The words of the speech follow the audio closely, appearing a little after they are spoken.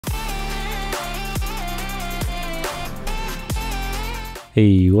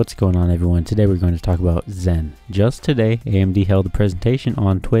Hey, what's going on everyone? Today we're going to talk about Zen. Just today, AMD held a presentation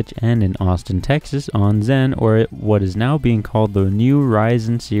on Twitch and in Austin, Texas on Zen, or what is now being called the new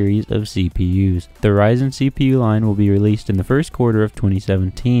Ryzen series of CPUs. The Ryzen CPU line will be released in the first quarter of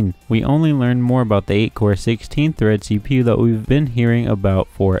 2017. We only learned more about the 8-core 16-thread CPU that we've been hearing about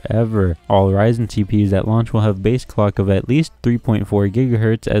forever. All Ryzen CPUs at launch will have base clock of at least 3.4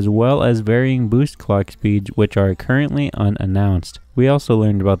 GHz as well as varying boost clock speeds, which are currently unannounced. We also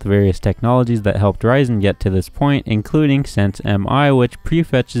learned about the various technologies that helped Ryzen get to this point, including SenseMI, which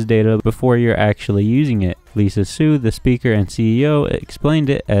prefetches data before you're actually using it. Lisa Su, the speaker and CEO, explained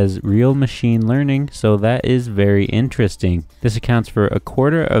it as real machine learning, so that is very interesting. This accounts for a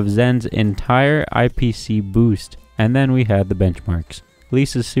quarter of Zen's entire IPC boost. And then we had the benchmarks.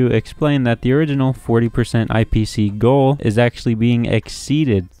 Lisa Su explained that the original 40% IPC goal is actually being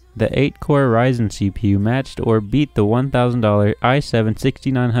exceeded. The 8-core Ryzen CPU matched or beat the $1,000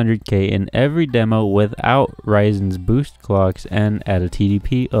 i7-6900K in every demo without Ryzen's boost clocks and at a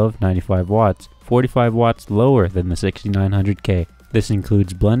TDP of 95 watts, 45 watts lower than the 6900K. This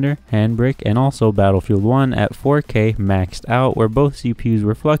includes Blender, Handbrake, and also Battlefield 1 at 4K maxed out, where both CPUs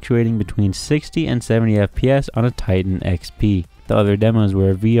were fluctuating between 60 and 70 FPS on a Titan XP. The other demos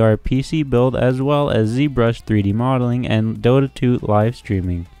were a VR PC build as well as ZBrush 3D modeling and Dota 2 live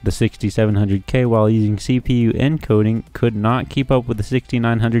streaming. The 6700K, while using CPU encoding, could not keep up with the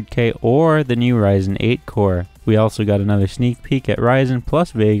 6900K or the new Ryzen 8-core. We also got another sneak peek at Ryzen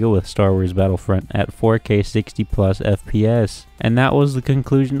plus Vega with Star Wars Battlefront at 4K 60 plus FPS. And that was the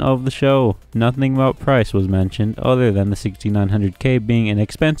conclusion of the show. Nothing about price was mentioned other than the 6900K being an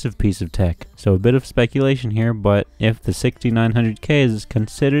expensive piece of tech. So a bit of speculation here, but if the 6900K is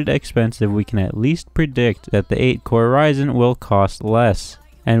considered expensive, we can at least predict that the 8-core Ryzen will cost less.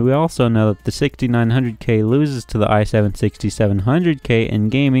 And we also know that the 6900K loses to the i7-6700K in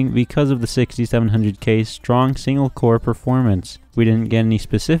gaming because of the 6700K's strong single-core performance. We didn't get any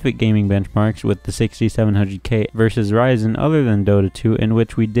specific gaming benchmarks with the 6700K versus Ryzen other than Dota 2, in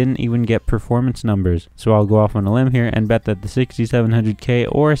which we didn't even get performance numbers. So I'll go off on a limb here and bet that the 6700K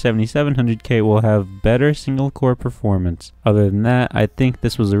or 7700K will have better single-core performance. Other than that, I think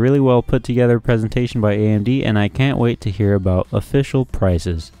this was a really well put together presentation by AMD, and I can't wait to hear about official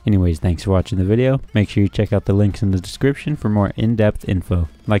prices. Anyways, thanks for watching the video. Make sure you check out the links in the description for more in-depth info.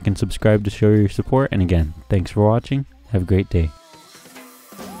 Like and subscribe to show your support, and again, thanks for watching. Have a great day.